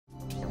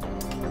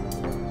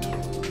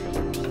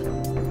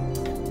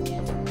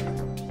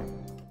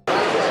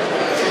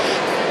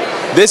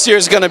This year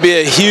is going to be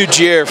a huge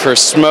year for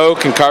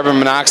smoke and carbon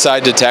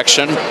monoxide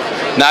detection.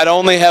 Not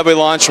only have we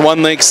launched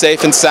OneLink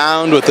Safe and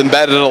Sound with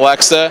embedded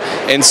Alexa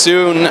and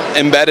soon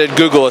embedded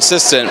Google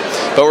Assistant,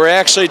 but we're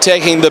actually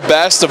taking the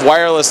best of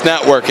wireless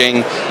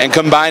networking and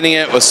combining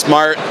it with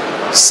smart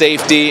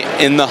safety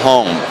in the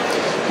home.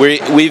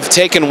 We've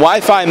taken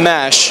Wi-Fi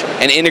mesh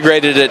and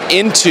integrated it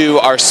into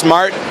our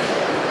smart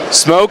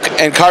smoke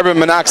and carbon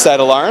monoxide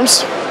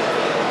alarms,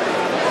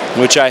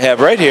 which I have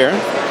right here.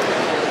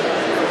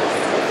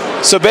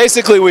 So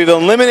basically, we've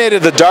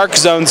eliminated the dark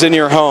zones in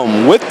your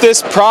home. With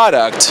this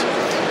product,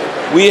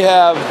 we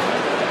have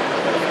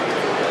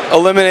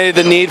eliminated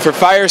the need for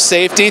fire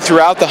safety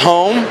throughout the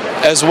home,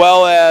 as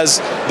well as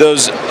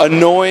those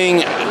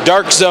annoying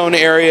dark zone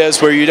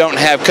areas where you don't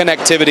have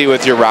connectivity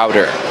with your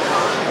router.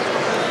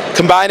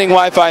 Combining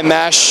Wi-Fi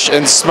mesh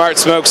and Smart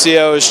Smoke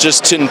CO is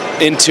just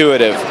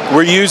intuitive.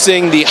 We're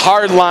using the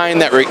hard line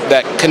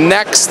that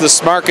connects the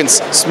Smart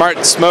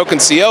Smoke and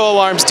CO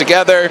alarms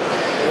together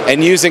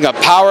and using a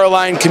power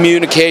line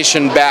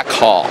communication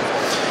backhaul.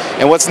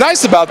 And what's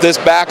nice about this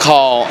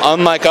backhaul,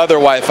 unlike other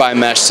Wi-Fi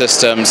mesh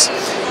systems,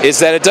 is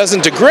that it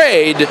doesn't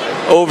degrade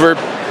over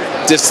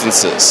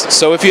distances.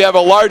 So if you have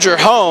a larger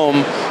home,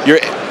 your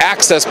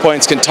access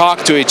points can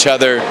talk to each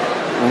other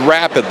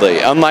rapidly,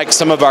 unlike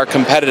some of our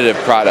competitive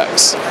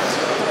products.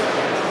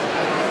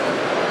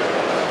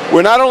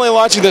 We're not only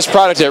launching this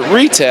product at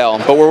retail,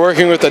 but we're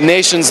working with the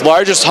nation's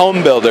largest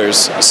home builders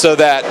so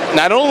that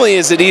not only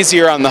is it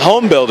easier on the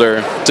home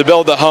builder to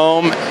build the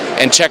home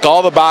and check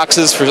all the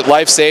boxes for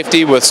life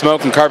safety with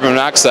smoke and carbon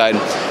monoxide,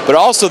 but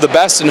also the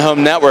best in home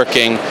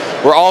networking,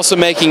 we're also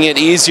making it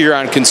easier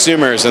on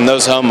consumers and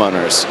those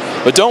homeowners.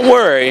 But don't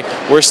worry,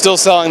 we're still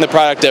selling the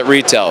product at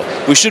retail.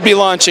 We should be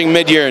launching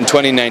mid-year in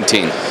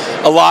 2019.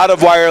 A lot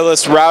of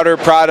wireless router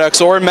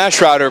products or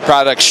mesh router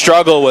products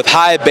struggle with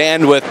high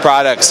bandwidth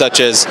products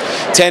such as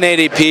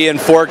 1080p and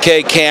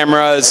 4K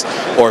cameras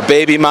or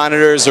baby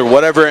monitors or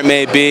whatever it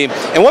may be.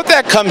 And what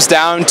that comes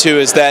down to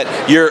is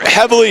that you're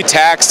heavily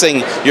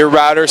taxing your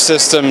router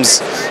system's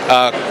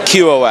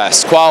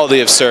QoS,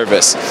 quality of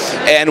service.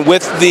 And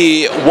with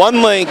the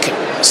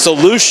OneLink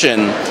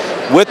solution,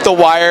 with the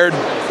wired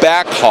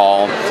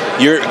backhaul,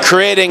 you're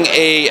creating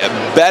a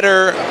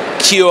better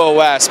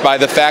QoS by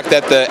the fact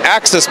that the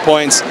access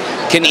points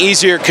can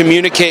easier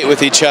communicate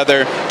with each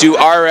other, do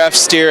RF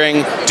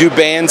steering, do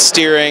band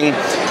steering,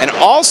 and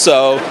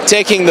also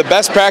taking the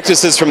best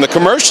practices from the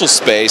commercial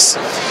space.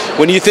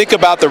 When you think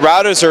about the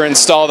routers are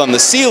installed on the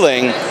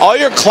ceiling, all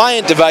your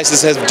client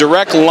devices have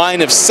direct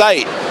line of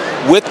sight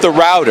with the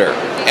router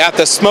at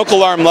the smoke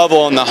alarm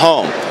level in the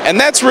home. And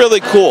that's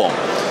really cool.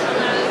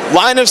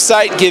 Line of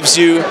sight gives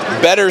you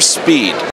better speed.